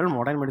ചികിത്സകൾ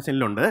മോഡേൺ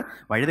മെഡിസിനിലുണ്ട്,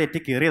 വഴിതെറ്റി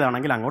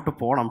കയറിയതാണെങ്കിൽ അങ്ങോട്ട്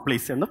പോകണം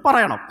പ്ലീസ് എന്ന്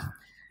പറയണം.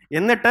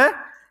 എന്നിട്ട്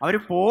അവർ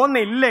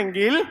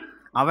പോകുന്നില്ലെങ്കിൽ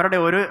അവരുടെ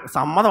ഒരു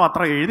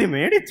സമ്മതപത്രം എഴുതി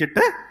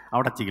മേടിച്ചിട്ട്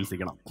അവിടെ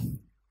ചികിത്സിക്കണം.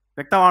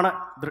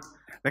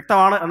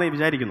 വ്യക്തമാണ് എന്ന്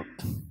വിചാരിക്കുന്നു.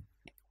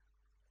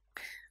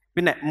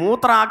 പിന്നെ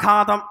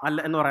മൂത്രാഘാതം അല്ല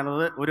എന്ന്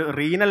പറയുന്നത് ഒരു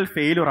റീനൽ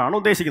ഫെയിലുറാണ്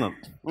ഉദ്ദേശിക്കുന്നത്.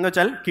 എന്ന്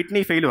വെച്ചാൽ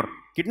കിഡ്നി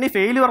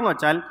ഫെയിലുവർ എന്ന്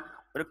വെച്ചാൽ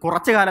ഒരു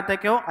കുറച്ച്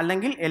കാലത്തേക്കോ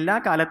അല്ലെങ്കിൽ എല്ലാ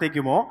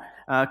കാലത്തേക്കുമോ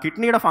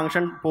കിഡ്നിയുടെ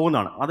ഫംഗ്ഷൻ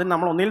പോകുന്നതാണ്. അതിന്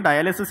നമ്മൾ ഒന്നിൽ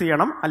ഡയാലിസിസ്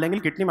ചെയ്യണം, അല്ലെങ്കിൽ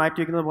കിഡ്നി മാറ്റി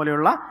വയ്ക്കുന്നത്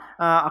പോലെയുള്ള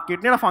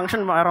കിഡ്നിയുടെ ഫംഗ്ഷൻ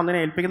വേറെ ഒന്നിനെ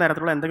ഏൽപ്പിക്കുന്ന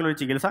തരത്തിലുള്ള എന്തെങ്കിലും ഒരു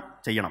ചികിത്സ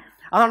ചെയ്യണം.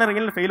 അതാണ്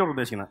റീനൽ ഫെയിലുർ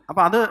ഉദ്ദേശിക്കുന്നത്.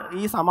 അപ്പോൾ അത്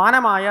ഈ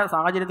സമാനമായ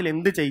സാഹചര്യത്തിൽ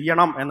എന്ത്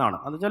ചെയ്യണം എന്നാണ്.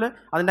 അത് വെച്ചാൽ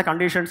അതിൻ്റെ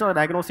കണ്ടീഷൻസ്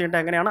ഡയഗ്നോസ്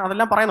ചെയ്യേണ്ടത് എങ്ങനെയാണ്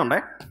അതെല്ലാം പറയുന്നുണ്ട്.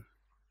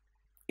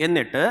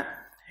 എന്നിട്ട്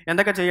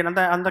എന്തൊക്കെ ചെയ്യണം,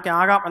 എന്തൊക്കെ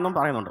ആകാം എന്നും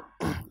പറയുന്നുണ്ട്.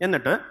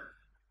 എന്നിട്ട്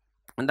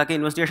എന്തൊക്കെ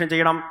ഇൻവെസ്റ്റിഗേഷൻ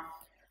ചെയ്യണം?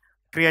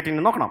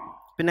 ക്രിയാറ്റിൻ നോക്കണം,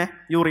 പിന്നെ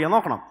യൂറിയ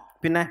നോക്കണം,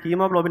 പിന്നെ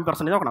ഹീമോഗ്ലോബിൻ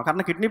പെർസെൻറ്റേജ് നോക്കണം.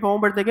 കാരണം കിഡ്നി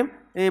പോകുമ്പോഴത്തേക്കും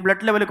ഈ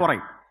ബ്ലഡ് ലെവൽ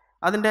കുറയും,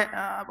 അതിൻ്റെ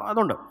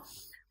അതുണ്ട്.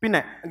 പിന്നെ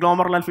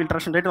ഗ്ലോമറുലർ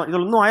ഫിൽട്രേഷൻ റേറ്റ്,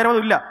 ഇതിലൊന്നും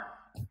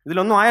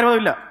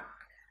ആയുർവേദമില്ല.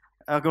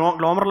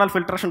 ഗ്ലോമറുലർ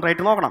ഫിൽട്രേഷൻ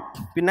റേറ്റ് നോക്കണം.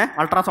 പിന്നെ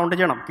അൾട്രാസൗണ്ട്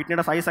ചെയ്യണം,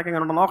 കിഡ്നിയുടെ സൈസൊക്കെ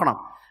എങ്ങനെ ഉണ്ടോ നോക്കണം.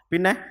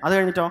 പിന്നെ അത്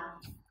കഴിഞ്ഞിട്ടോ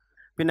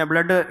പിന്നെ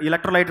ബ്ലഡ്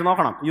ഇലക്ട്രോലൈറ്റ്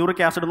നോക്കണം,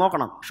 യൂറിക് ആസിഡ്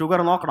നോക്കണം,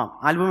 ഷുഗർ നോക്കണം,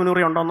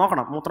 ആൽബുമിനൂറിയ ഉണ്ടോ എന്ന്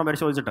നോക്കണം, മൂത്രം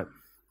പരിശോധിച്ചിട്ട്.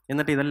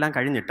 എന്നിട്ട് ഇതെല്ലാം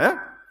കഴിഞ്ഞിട്ട്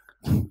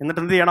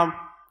എന്ത് ചെയ്യണം?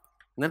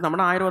 എന്നിട്ട്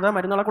നമ്മുടെ ആയുർവേദ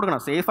മരുന്നുകളെ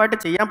കൊടുക്കണം. സേഫായിട്ട്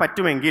ചെയ്യാൻ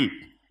പറ്റുമെങ്കിൽ,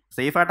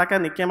 സേഫായിട്ടൊക്കെ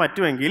നിൽക്കാൻ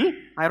പറ്റുമെങ്കിൽ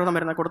ആയുർവേദ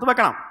മരുന്നൊക്കെ കൊടുത്ത്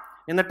വെക്കണം.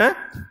 എന്നിട്ട്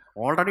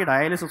ഓൾറെഡി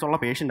ഡയാലിസിസ് ഉള്ള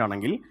പേഷ്യൻ്റ്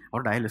ആണെങ്കിൽ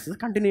അവർ ഡയാലിസിസ്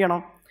കണ്ടിന്യൂ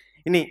ചെയ്യണം.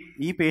 ഇനി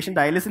ഈ പേഷ്യൻ്റ്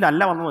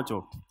ഡയാലിസിലല്ല വന്നു വെച്ചോ,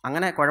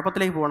 അങ്ങനെ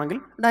കുഴപ്പത്തിലേക്ക് പോകണമെങ്കിൽ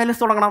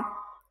ഡയാലിസിസ് തുടങ്ങണം.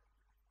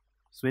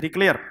 വെരി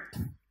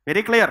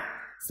ക്ലിയർ,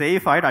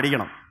 സേഫായിട്ട്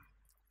അടിക്കണം.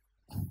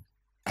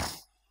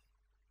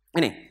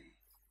 ഇനി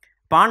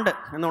പാണ്ട്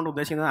എന്നുകൊണ്ട്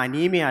ഉദ്ദേശിക്കുന്നത്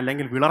അനീമിയ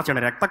അല്ലെങ്കിൽ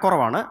വിളർച്ചയാണ്,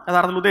 രക്തക്കുറവാണ്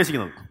യഥാർത്ഥത്തിൽ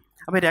ഉദ്ദേശിക്കുന്നത്.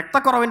 അപ്പോൾ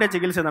രക്തക്കുറവിൻ്റെ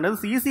ചികിത്സ എന്നാണ് ഇത്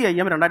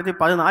CCIM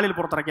 2014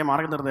 പുറത്തിറക്കിയ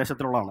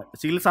മാർഗ്ഗനിർദ്ദേശത്തിലുള്ളതാണ്,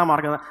 ചികിത്സാ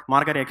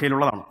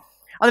മാർഗ്ഗരേഖയിലുള്ളതാണ്.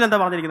 അതിലെന്താ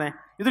പറഞ്ഞിരിക്കുന്നത്?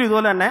 ഇതിൽ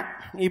ഇതുപോലെ തന്നെ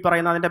ഈ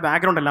പറയുന്ന അതിൻ്റെ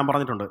ബാക്ക്ഗ്രൗണ്ട് എല്ലാം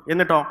പറഞ്ഞിട്ടുണ്ട്.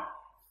 എന്നിട്ടോ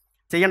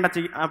ചെയ്യേണ്ട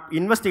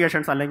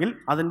ഇൻവെസ്റ്റിഗേഷൻസ് അല്ലെങ്കിൽ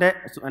അതിൻ്റെ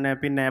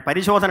പിന്നെ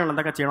പരിശോധനകൾ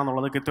എന്തൊക്കെ ചെയ്യണം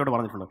എന്നുള്ളത് കൃത്യമായിട്ട്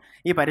പറഞ്ഞിട്ടുണ്ട്.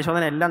 ഈ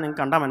പരിശോധന എല്ലാം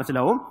നിങ്ങൾക്ക് കണ്ടാൽ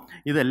മനസ്സിലാവും,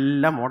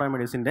 ഇതെല്ലാം മോഡേൺ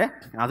മെഡിസിൻ്റെ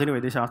ആധുനിക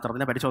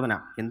വൈദ്യശാസ്ത്രത്തിൻ്റെ പരിശോധന.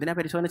 എന്തിനാണ്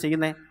പരിശോധന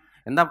ചെയ്യുന്നത്?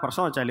 എന്താ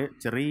പ്രശ്നം വെച്ചാൽ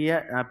ചെറിയ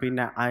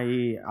പിന്നെ ഈ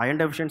അയൺ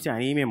ഡെഫിഷ്യൻസി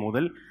അനീമിയ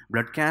മുതൽ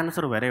ബ്ലഡ്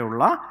ക്യാൻസർ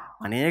വരെയുള്ള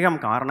അനേകം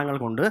കാരണങ്ങൾ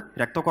കൊണ്ട്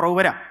രക്തക്കുറവ്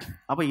വരാം.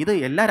 അപ്പോൾ ഇത്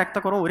എല്ലാ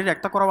രക്തക്കുറവും ഒരു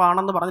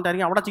രക്തക്കുറവാണെന്ന്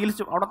പറഞ്ഞിട്ടായിരിക്കും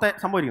അവിടുത്തെ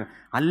സംഭവിക്കുന്നത്.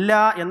 അല്ല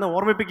എന്ന്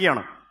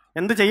ഓർമ്മിപ്പിക്കുകയാണ്.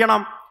 എന്ത്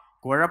ചെയ്യണം?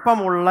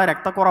 കുഴപ്പമുള്ള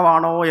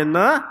രക്തക്കുറവാണോ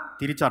എന്ന്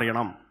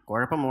തിരിച്ചറിയണം.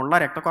 കുഴപ്പമുള്ള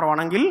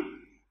രക്തക്കുറവാണെങ്കിൽ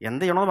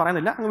എന്ത് ചെയ്യണമെന്ന്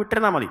പറയുന്നില്ല, അങ്ങ്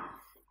വിട്ടിരുന്നാൽ മതി.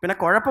 പിന്നെ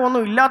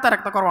കുഴപ്പമൊന്നും ഇല്ലാത്ത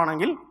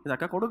രക്തക്കുറവാണെങ്കിൽ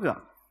ഇതൊക്കെ കൊടുക്കുക.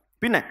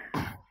 പിന്നെ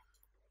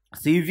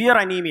സിവിയർ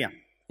അനീമിയ,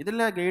 ഇതിൽ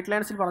ഗൈഡ്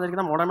ലൈൻസിൽ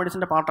പറഞ്ഞിരിക്കുന്ന മോഡേൺ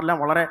മെഡിസിൻ്റെ പാർട്ടെല്ലാം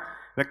വളരെ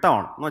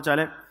വ്യക്തമാണ്. എന്ന് വെച്ചാൽ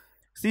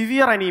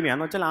സിവിയർ അനീമിയ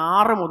എന്ന് വെച്ചാൽ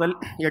 6 മുതൽ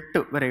 8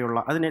 വരെയുള്ള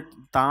അതിന്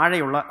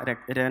താഴെയുള്ള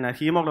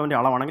ഹീമോഗ്ലോബിൻ്റെ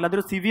അളവാണെങ്കിൽ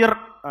അതൊരു സിവിയർ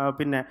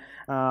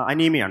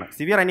അനീമിയാണ്.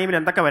 സിവിയർ അനീമിയയിൽ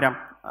എന്തൊക്കെ വരാം?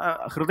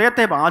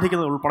 ഹൃദയത്തെ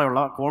ബാധിക്കുന്നത്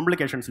ഉൾപ്പെടെയുള്ള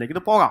കോംപ്ലിക്കേഷൻസിലേക്ക്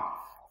ഇത് പോകാം.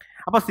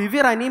 അപ്പോൾ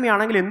സിവിയർ അനീമിയ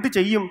ആണെങ്കിൽ എന്ത്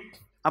ചെയ്യും?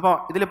 അപ്പോൾ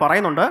ഇതിൽ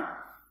പറയുന്നുണ്ട്,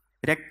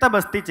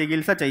 രക്തബസ്തി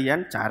ചികിത്സ ചെയ്യാൻ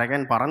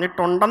ചാരകൻ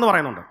പറഞ്ഞിട്ടുണ്ടെന്ന്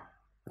പറയുന്നുണ്ട്.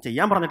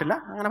 ചെയ്യാൻ പറഞ്ഞിട്ടില്ല,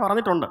 അങ്ങനെ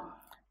പറഞ്ഞിട്ടുണ്ട്.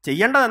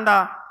 ചെയ്യേണ്ടത് എന്താ?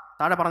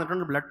 താഴെ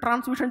പറഞ്ഞിട്ടുണ്ട്, ബ്ലഡ്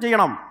ട്രാൻസ്ഫ്യൂഷൻ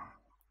ചെയ്യണം.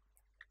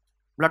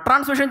 ബ്ലഡ്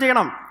ട്രാൻസ്ഫ്യൂഷൻ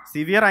ചെയ്യണം.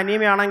 സിവിയർ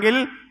അനീമിയ ആണെങ്കിൽ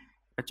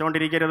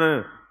വെച്ചോണ്ടിരിക്കരുത്,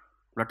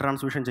 ബ്ലഡ്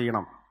ട്രാൻസ്ഫ്യൂഷൻ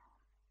ചെയ്യണം.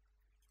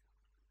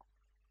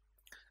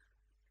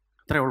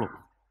 ഇത്രയേ ഉള്ളൂ.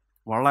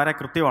 വളരെ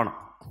കൃത്യമാണ്.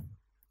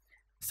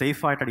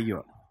 സേഫായിട്ട് അടിക്കുക.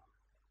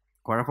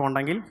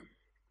 കുഴപ്പമുണ്ടെങ്കിൽ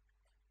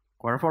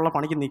കുഴപ്പമുള്ള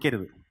പണിക്ക്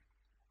നിൽക്കരുത്.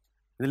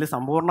 ഇതിൽ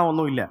സമ്പൂർണ്ണ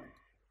ഒന്നുമില്ല.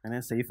 അങ്ങനെ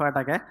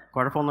സേഫായിട്ടൊക്കെ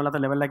കുഴപ്പമൊന്നുമില്ലാത്ത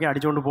ലെവലിലേക്ക്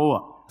അടിച്ചുകൊണ്ട് പോവുക.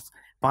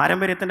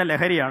 പാരമ്പര്യത്തിൻ്റെ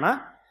ലഹരിയാണ്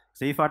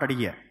സേഫായിട്ട്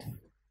അടിക്കുക.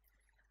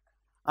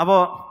 അപ്പോൾ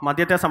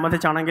മദ്യത്തെ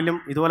സംബന്ധിച്ചാണെങ്കിലും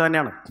ഇതുപോലെ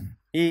തന്നെയാണ്.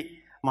 ഈ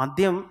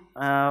മദ്യം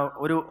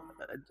ഒരു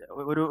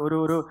ഒരു ഒരു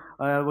ഒരു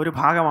ഒരു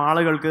ഭാഗം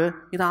ആളുകൾക്ക്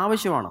ഇത്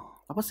ആവശ്യമാണ്.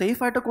 അപ്പോൾ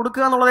സേഫായിട്ട്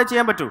കൊടുക്കുക എന്നുള്ളതേ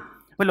ചെയ്യാൻ പറ്റൂ.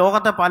 ഇപ്പോൾ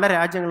ലോകത്തെ പല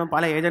രാജ്യങ്ങളും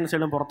പല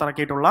ഏജൻസികളും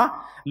പുറത്തിറക്കിയിട്ടുള്ള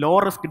low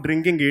risk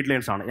drinking guide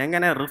lines ആണ്.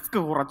 എങ്ങനെ റിസ്ക്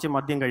കുറച്ച്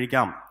മദ്യം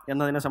കഴിക്കാം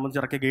എന്നതിനെ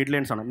സംബന്ധിച്ച് ഇറക്കിയ ഗൈഡ്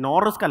ലൈൻസ് ആണ്. നോ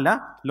റിസ്ക് അല്ല,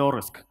 ലോ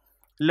റിസ്ക്.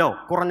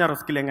 കുറഞ്ഞ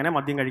റിസ്കിൽ എങ്ങനെ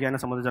മദ്യം കഴിക്കാനെ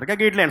സംബന്ധിച്ച് ഇറക്കിയ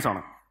ഗൈഡ് ലൈൻസ്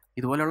ആണ്.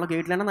 ഇതുപോലെയുള്ള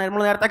ഗൈഡ് ലൈനാണ്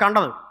നമ്മൾ നേരത്തെ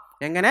കണ്ടത്.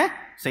 എങ്ങനെ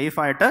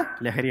സേഫായിട്ട്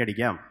ലഹരി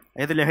അടിക്കാം.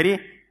 ഏത് ലഹരി?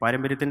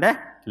 പാരമ്പര്യത്തിൻ്റെ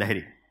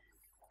ലഹരി.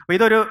 അപ്പോൾ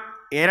ഇതൊരു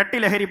ഇരട്ടി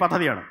ലഹരി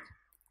പദ്ധതിയാണ്.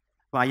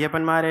 അപ്പോൾ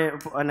അയ്യപ്പന്മാർ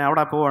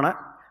അവിടെ പോവാണ്.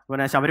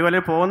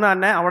 ശബരിമലയിൽ പോകുന്ന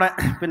തന്നെ അവിടെ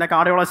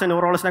കാർഡിയോളജിസ്റ്റ്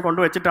ന്യൂറോളജിസ്റ്റിനെ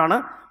കൊണ്ടുവച്ചിട്ടാണ്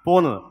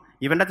പോകുന്നത്.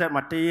 ഇവൻ്റെ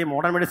മറ്റേ ഈ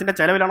മോഡേൺ മെഡിസിൻ്റെ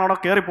ചിലവിലാണ് അവിടെ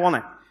കയറി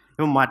പോകുന്നത്.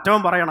 ഇപ്പം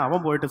മറ്റവൻ പറയണം അവൻ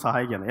പോയിട്ട്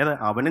സഹായിക്കുകയാണ്. ഏത്?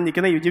 അവനും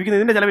ജീവിക്കുന്ന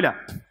ഇതിൻ്റെ ചിലവില്ല.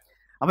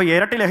 അപ്പോൾ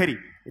ഇരട്ടി ലഹരി,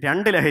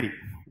 2 ലഹരി.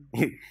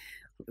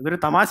 ഇതൊരു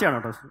തമാശയാണ്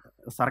കേട്ടോ,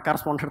 സർക്കാർ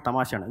സ്പോൺസർഡ്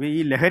തമാശയാണ്.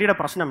 ഈ ലഹരിയുടെ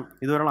പ്രശ്നം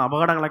ഇതുപോലുള്ള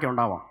അപകടങ്ങളൊക്കെ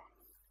ഉണ്ടാവാം.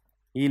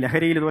 ഈ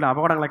ലഹരിയിൽ ഇതുപോലെ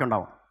അപകടങ്ങളൊക്കെ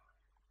ഉണ്ടാവാം.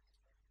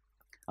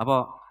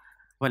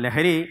 അപ്പോൾ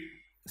ലഹരി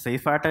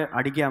സേഫായിട്ട്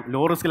അടിക്കാം,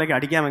 ലോ റിസ്കിലേക്ക്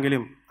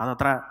അടിക്കാമെങ്കിലും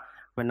അതത്ര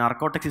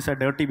narcotics is A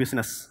dirty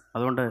business.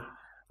 അതുകൊണ്ട്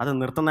അത്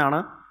നിർത്തുന്നതാണ്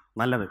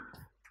നല്ലത്.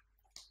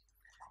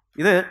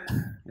 ഇത്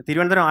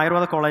തിരുവനന്തപുരം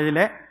ആയുർവേദ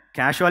കോളേജിലെ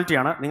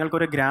കാഷ്വാലിറ്റിയാണ്.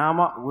 നിങ്ങൾക്കൊരു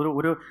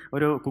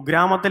ഒരു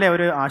കുഗ്രാമത്തിലെ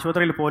ഒരു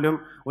ആശുപത്രിയിൽ പോലും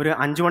ഒരു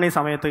 5 മണി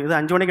സമയത്ത്, ഇത്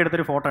 5 മണിക്ക്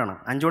എടുത്തൊരു ഫോട്ടോ ആണ്,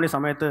 5 മണി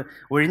സമയത്ത്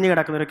ഒഴിഞ്ഞു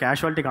കിടക്കുന്ന ഒരു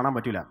കാഷ്വാലിറ്റി കാണാൻ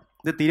പറ്റില്ല.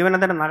 ഇത്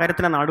തിരുവനന്തപുരം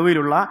നഗരത്തിൻ്റെ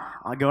നടുവിലുള്ള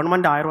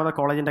ഗവൺമെൻറ് ആയുർവേദ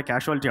കോളേജിൻ്റെ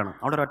കാഷ്വാലിറ്റിയാണ്.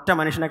 അവിടെ ഒരൊറ്റ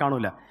മനുഷ്യനെ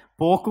കാണില്ല.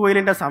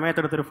 പോക്കുവെയിലിൻ്റെ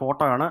സമയത്തെടുത്തൊരു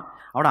ഫോട്ടോ ആണ്.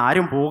 അവിടെ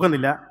ആരും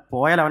പോകുന്നില്ല.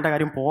 പോയാൽ അവൻ്റെ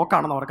കാര്യം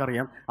പോക്കാണെന്ന്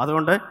അവർക്കറിയാം.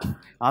 അതുകൊണ്ട്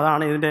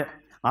അതാണ് ഇതിൻ്റെ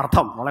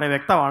അർത്ഥം. വളരെ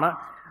വ്യക്തമാണ്.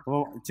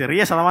 അപ്പോൾ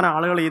ചെറിയ ശതമാനം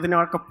ആളുകൾ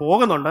ഇതിനൊക്കെ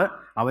പോകുന്നുണ്ട്.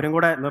 അവരും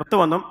കൂടെ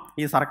നിർത്തുമെന്നും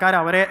ഈ സർക്കാർ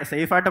അവരെ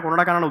സേഫായിട്ട്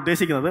കൊണ്ടുനടക്കാനാണ്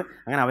ഉദ്ദേശിക്കുന്നത്.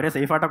 അങ്ങനെ അവരെ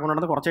സേഫായിട്ട്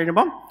കൊണ്ടുനടന്ന് കുറച്ച്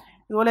കഴിയുമ്പം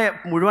ഇതുപോലെ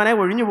മുഴുവനെ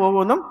ഒഴിഞ്ഞു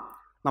പോകുമെന്നും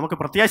നമുക്ക്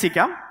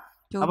പ്രത്യാശിക്കാം.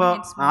 അപ്പോൾ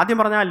ആദ്യം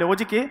പറഞ്ഞ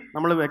ലോജിക്ക്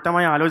നമ്മൾ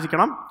വ്യക്തമായി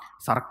ആലോചിക്കണം.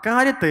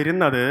 സർക്കാർ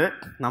തരുന്നത്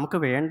നമുക്ക്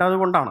വേണ്ടത്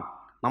കൊണ്ടാണ്,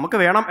 നമുക്ക്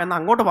വേണം എന്ന്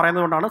അങ്ങോട്ട്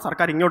പറയുന്നത് കൊണ്ടാണ്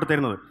സർക്കാർ ഇങ്ങോട്ട്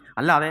തരുന്നത്.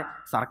 അല്ലാതെ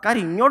സർക്കാർ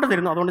ഇങ്ങോട്ട്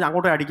തരുന്നു അതുകൊണ്ട്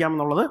അങ്ങോട്ട്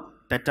അടിക്കാമെന്നുള്ളത്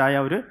തെറ്റായ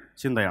ഒരു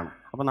ചിന്തയാണ്.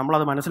 അപ്പോൾ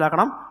നമ്മളത്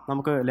മനസ്സിലാക്കണം.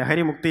 നമുക്ക്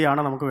ലഹരി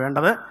മുക്തിയാണ് നമുക്ക്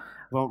വേണ്ടത്.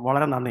 അപ്പോൾ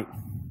വളരെ നന്ദി.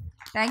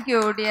 Thank you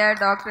dear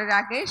doctor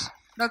Rakesh.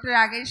 Doctor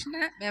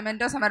രാകേഷിന്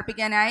memento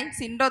സമർപ്പിക്കാനായി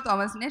Sindo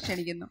തോമസിനെ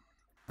ക്ഷണിക്കുന്നു.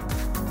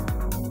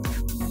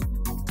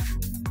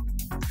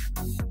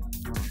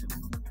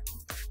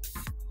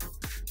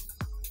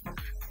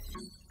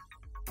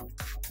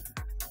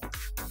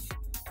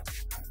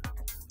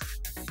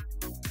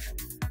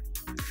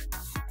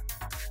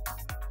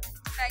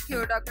 Thank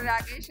you, Dr.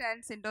 Ragesh and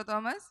Sindo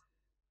Thomas.